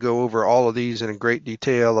not going to go over all of these in great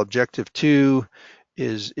detail. Objective 2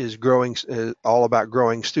 is growing, all about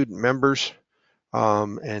growing student members,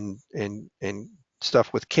 and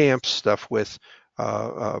stuff with camps, stuff with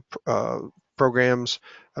programs.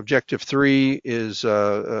 Objective 3 is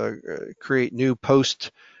create new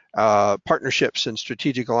post partnerships and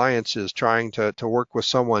strategic alliances, trying to work with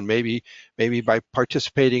someone, maybe by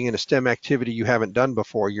participating in a STEM activity you haven't done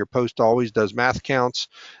before. Your post always does math counts.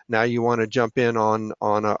 Now you want to jump in on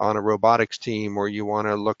a robotics team, or you want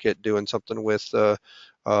to look at doing something with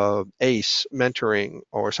ACE mentoring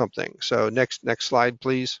or something. So next slide,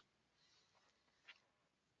 please.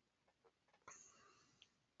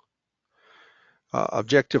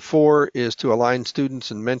 Objective 4 is to align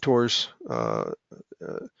students and mentors.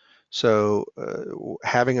 So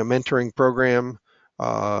having a mentoring program,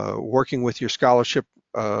 working with your scholarship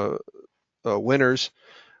winners.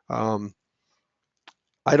 I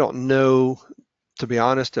don't know, to be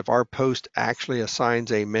honest, if our post actually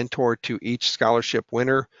assigns a mentor to each scholarship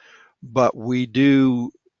winner, but we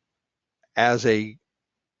do, as a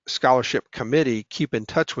scholarship committee, keep in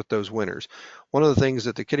touch with those winners. One of the things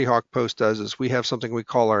that the Kitty Hawk Post does is we have something we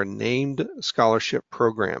call our named scholarship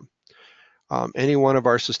program. Any one of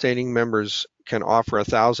our sustaining members can offer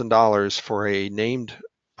 $1,000 for a named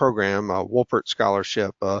program, a Wolpert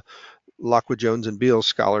scholarship, a Lockwood Jones and Beals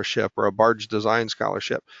scholarship, or a Barge Design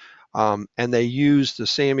scholarship. And they use the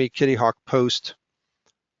SAMI Kitty Hawk Post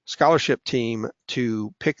scholarship team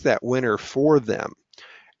to pick that winner for them.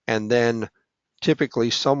 And then typically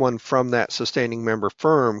someone from that sustaining member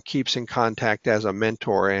firm keeps in contact as a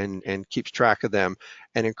mentor and keeps track of them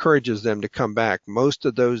and encourages them to come back. Most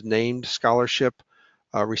of those named scholarship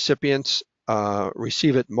recipients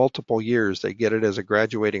receive it multiple years. They get it as a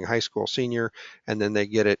graduating high school senior, and then they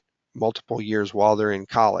get it multiple years while they're in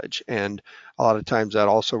college. And a lot of times that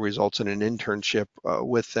also results in an internship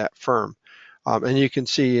with that firm. And you can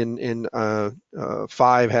see in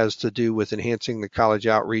 5 has to do with enhancing the college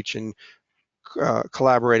outreach and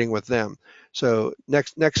collaborating with them. So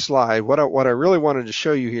next slide. What I really wanted to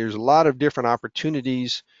show you here is a lot of different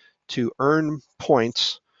opportunities to earn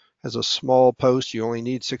points. As a small post, you only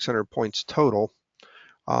need 600 points total.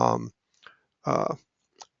 But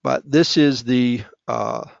this is the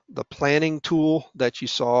planning tool that you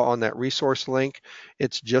saw on that resource link.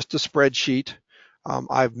 It's just a spreadsheet.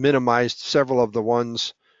 I've minimized several of the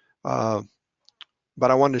ones, but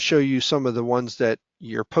I wanted to show you some of the ones that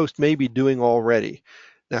your post may be doing already.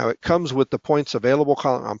 Now it comes with the points available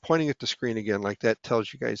column. I'm pointing at the screen again, like that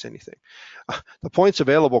tells you guys anything. The points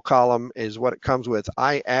available column is what it comes with.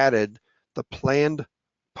 I added the planned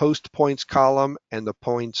post points column and the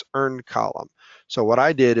points earned column. So what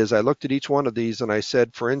I did is I looked at each one of these and I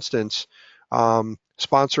said, for instance,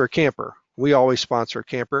 sponsor a camper. We always sponsor a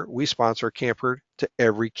camper. We sponsor a camper to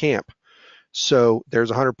every camp. So there's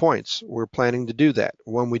 100 points. We're planning to do that.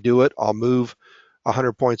 When we do it, I'll move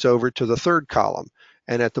 100 points over to the third column.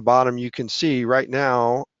 And at the bottom, you can see right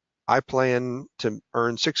now, I plan to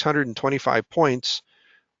earn 625 points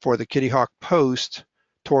for the Kitty Hawk post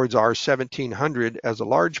towards our 1700 as a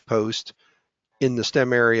large post in the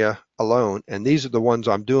STEM area alone. And these are the ones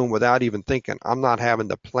I'm doing without even thinking. I'm not having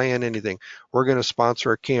to plan anything. We're going to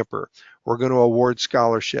sponsor a camper. We're going to award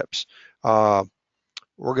scholarships.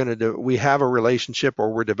 We have a relationship,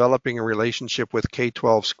 or we're developing a relationship with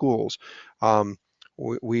K-12 schools.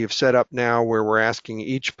 We have set up now where we're asking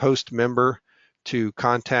each post member to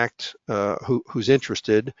contact who's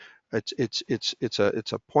interested. It's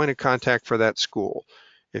a point of contact for that school.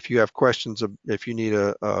 If you have questions, if you need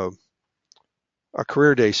a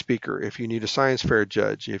career day speaker, if you need a science fair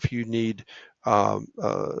judge, if you need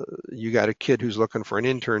you got a kid who's looking for an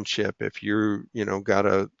internship, if you're got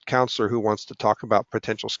a counselor who wants to talk about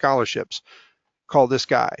potential scholarships, call this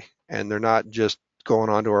guy. And they're not just going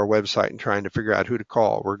onto our website and trying to figure out who to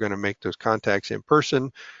call. We're going to make those contacts in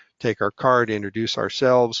person, take our card, introduce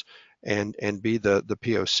ourselves, and be the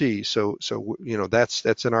POC. So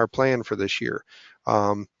that's in our plan for this year.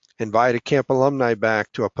 Invite a camp alumni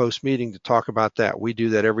back to a post meeting to talk about that. We do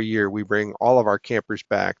that every year. We bring all of our campers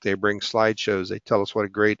back. They bring slideshows. They tell us what a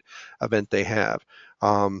great event they have.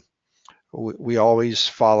 We always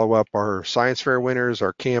follow up our science fair winners,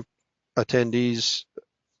 our camp attendees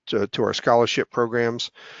to our scholarship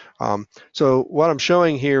programs. So what I'm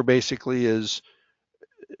showing here basically is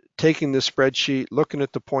taking this spreadsheet, looking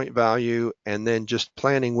at the point value, and then just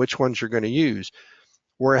planning which ones you're going to use.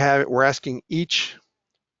 We're asking each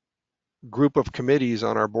group of committees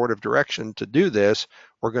on our board of direction to do this.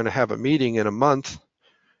 We're going to have a meeting in a month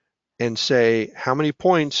and say, how many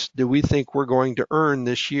points do we think we're going to earn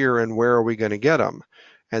this year, and where are we going to get them?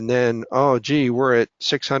 And then, oh, gee, we're at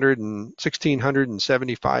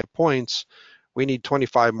 1,675 points. We need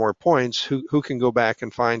 25 more points. Who can go back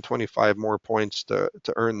and find 25 more points to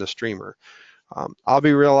earn the streamer? I'll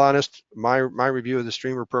be real honest. My review of the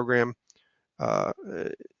streamer program,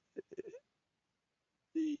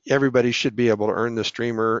 everybody should be able to earn the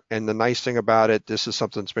streamer. And the nice thing about it, this is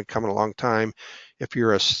something that's been coming a long time. If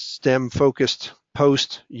you're a STEM focused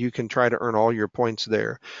post, you can try to earn all your points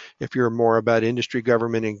there. If you're more about industry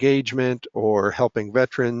government engagement or helping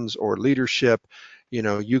veterans or leadership,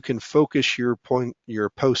 you can focus your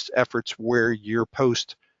post efforts where your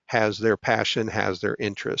post has their passion, has their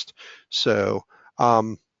interest. So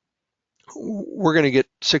we're going to get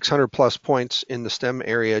 600 plus points in the STEM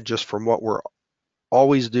area just from what we're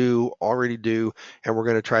already do, and we're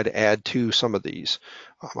going to try to add to some of these.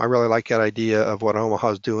 I really like that idea of what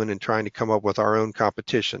Omaha's doing and trying to come up with our own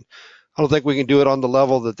competition. I don't think we can do it on the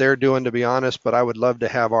level that they're doing, to be honest, but I would love to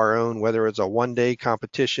have our own, whether it's a one-day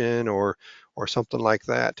competition or something like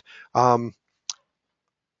that. I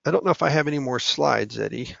don't know if I have any more slides,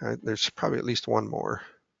 Eddie. There's probably at least one more.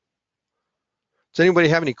 Does anybody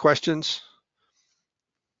have any questions?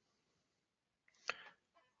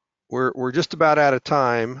 We're just about out of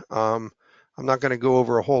time. I'm not going to go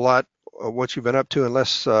over a whole lot of what you've been up to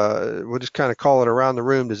unless we'll just kind of call it around the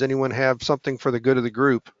room. Does anyone have something for the good of the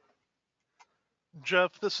group?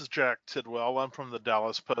 Jeff, this is Jack Tidwell. I'm from the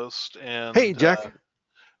Dallas Post. And hey, Jack.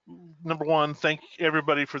 Number one, thank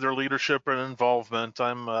everybody for their leadership and involvement.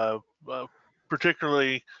 I'm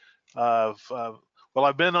particularly, well,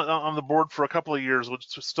 I've been on the board for a couple of years, which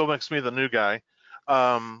still makes me the new guy.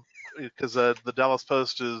 Because the Dallas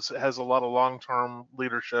Post has a lot of long-term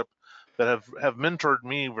leadership that have mentored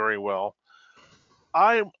me very well.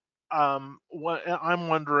 I'm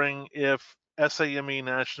wondering if SAME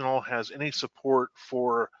National has any support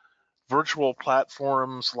for virtual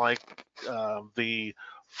platforms like the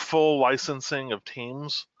full licensing of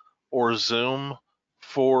Teams or Zoom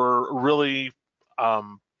for really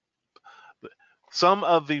some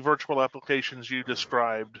of the virtual applications you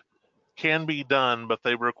described can be done, but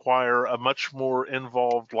they require a much more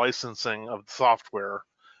involved licensing of the software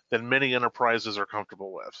than many enterprises are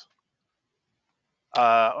comfortable with.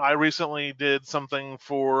 I recently did something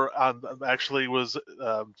for, actually was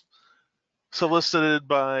solicited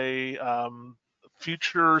by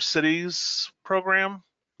Future Cities program,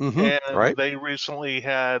 and right. they recently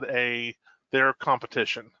had their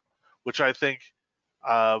competition, which I think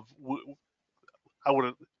I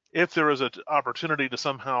would, if there is an opportunity to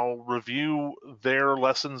somehow review their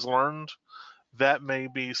lessons learned, that may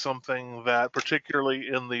be something that, particularly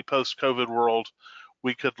in the post-COVID world,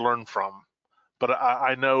 we could learn from. But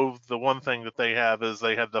I know the one thing that they have is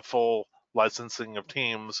they have the full licensing of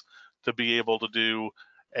Teams to be able to do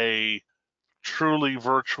a truly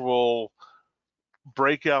virtual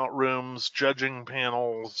breakout rooms, judging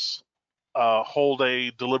panels, hold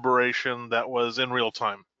a deliberation that was in real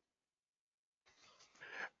time.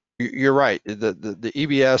 You're right. The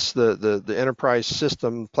EBS, the enterprise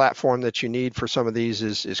system platform that you need for some of these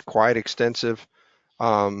is quite extensive.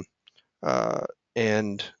 Um, uh,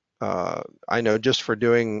 and I know just for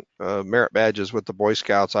doing merit badges with the Boy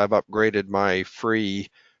Scouts, I've upgraded my free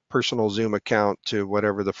personal Zoom account to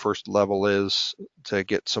whatever the first level is to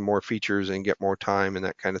get some more features and get more time and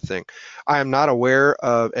that kind of thing. I am not aware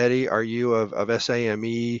of, Eddie, are you of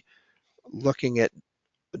SAME looking at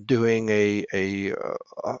doing a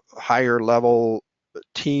higher level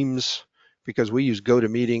Teams, because we use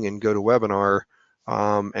GoToMeeting and GoToWebinar,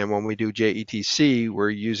 and when we do JETC, we're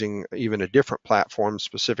using even a different platform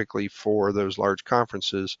specifically for those large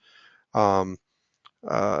conferences,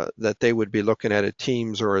 that they would be looking at a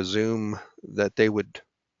Teams or a Zoom that they would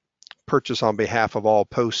purchase on behalf of all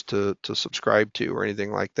posts to subscribe to or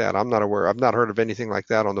anything like that. I'm not aware. I've not heard of anything like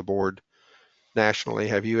that on the board nationally.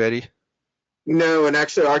 Have you, Eddie? No, and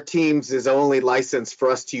actually our Teams is only licensed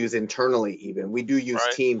for us to use internally even. We do use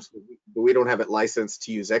Right. Teams, but we don't have it licensed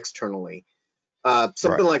to use externally. Right.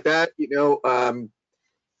 Something like that, I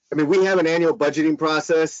mean, we have an annual budgeting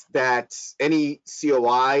process that any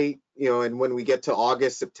COI, and when we get to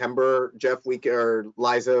August, September, Jeff, or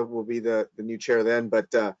Liza will be the new chair then, but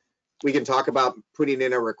we can talk about putting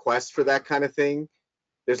in a request for that kind of thing.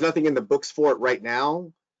 There's nothing in the books for it right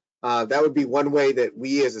now. That would be one way that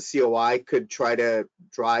we as a COI could try to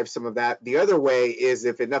drive some of that. The other way is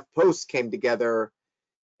if enough posts came together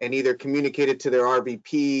and either communicated to their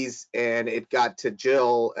RVPs and it got to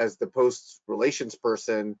Jill as the post relations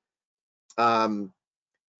person,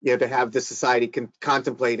 to have the society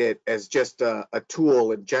contemplate it as just a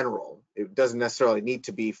tool in general. It doesn't necessarily need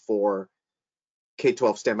to be for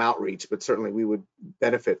K-12 STEM outreach, but certainly we would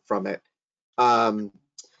benefit from it. I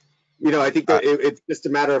think that it's just a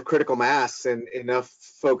matter of critical mass and enough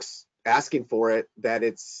folks asking for it that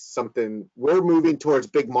it's something we're moving towards.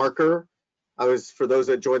 Big Marker. For those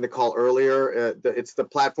that joined the call earlier, it's the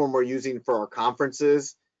platform we're using for our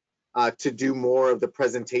conferences to do more of the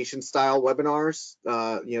presentation style webinars,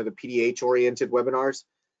 the PDH oriented webinars.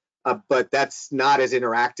 But that's not as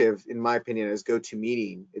interactive, in my opinion, as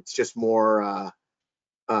GoToMeeting. It's just more,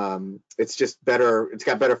 it's just better. It's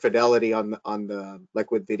got better fidelity on the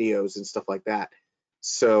like with videos and stuff like that.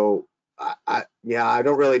 So I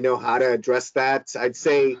don't really know how to address that. I'd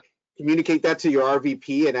say communicate that to your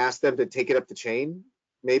RVP and ask them to take it up the chain,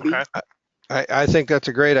 maybe. Okay. I think that's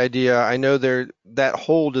a great idea. I know that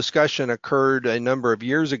whole discussion occurred a number of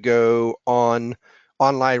years ago on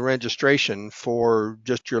online registration for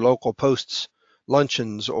just your local posts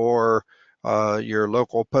luncheons or your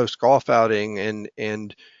local post golf outing, and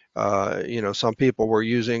some people were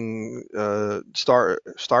using Star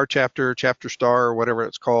Chapter Star, or whatever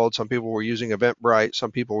it's called. Some people were using Eventbrite.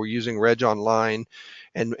 Some people were using Reg Online,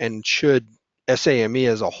 and should SAME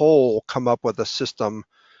as a whole come up with a system.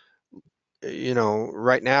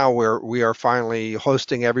 Right now we are finally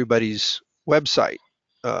hosting everybody's website.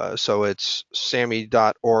 So it's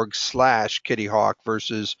SAME.org/kittyhawk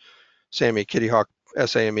versus SAME kittyhawk,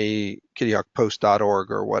 SAME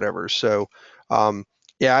kittyhawkpost.org or whatever. So I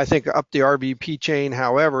think up the RVP chain.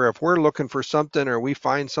 However, if we're looking for something or we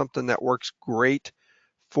find something that works great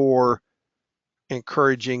for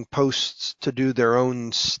encouraging posts to do their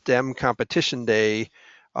own STEM competition day,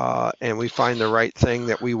 and we find the right thing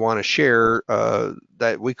that we want to share,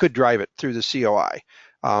 that we could drive it through the COI.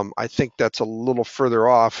 I think that's a little further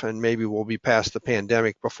off, and maybe we'll be past the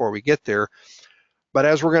pandemic before we get there. But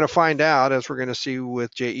as we're going to find out, as we're going to see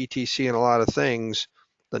with JETC and a lot of things,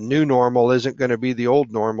 the new normal isn't going to be the old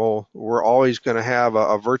normal. We're always going to have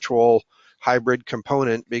a virtual hybrid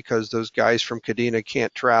component because those guys from Kadena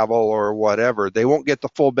can't travel or whatever. They won't get the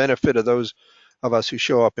full benefit of those of us who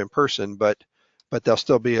show up in person, but they'll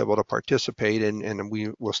still be able to participate, and we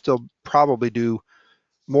will still probably do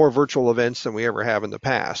more virtual events than we ever have in the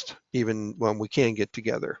past, even when we can get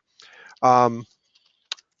together.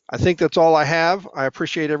 I think that's all I have. I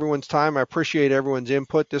appreciate everyone's time. I appreciate everyone's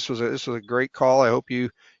input. This was a great call. I hope you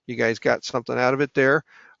guys got something out of it there.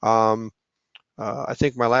 I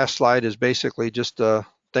think my last slide is basically just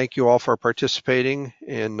thank you all for participating,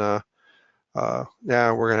 and now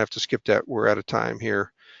we're gonna have to skip that. We're out of time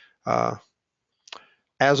here.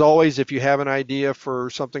 As always, if you have an idea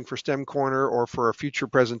for something for STEM Corner or for a future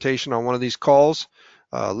presentation on one of these calls,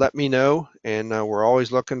 let me know. And we're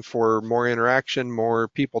always looking for more interaction, more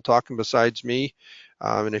people talking besides me.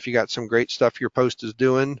 And if you got some great stuff your post is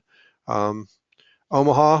doing,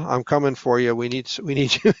 Omaha, I'm coming for you. We need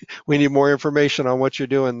we need more information on what you're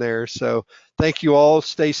doing there. So thank you all.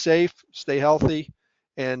 Stay safe, stay healthy,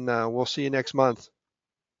 and we'll see you next month.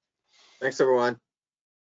 Thanks, everyone.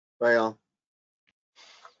 Bye, all.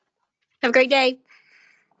 Have a great day.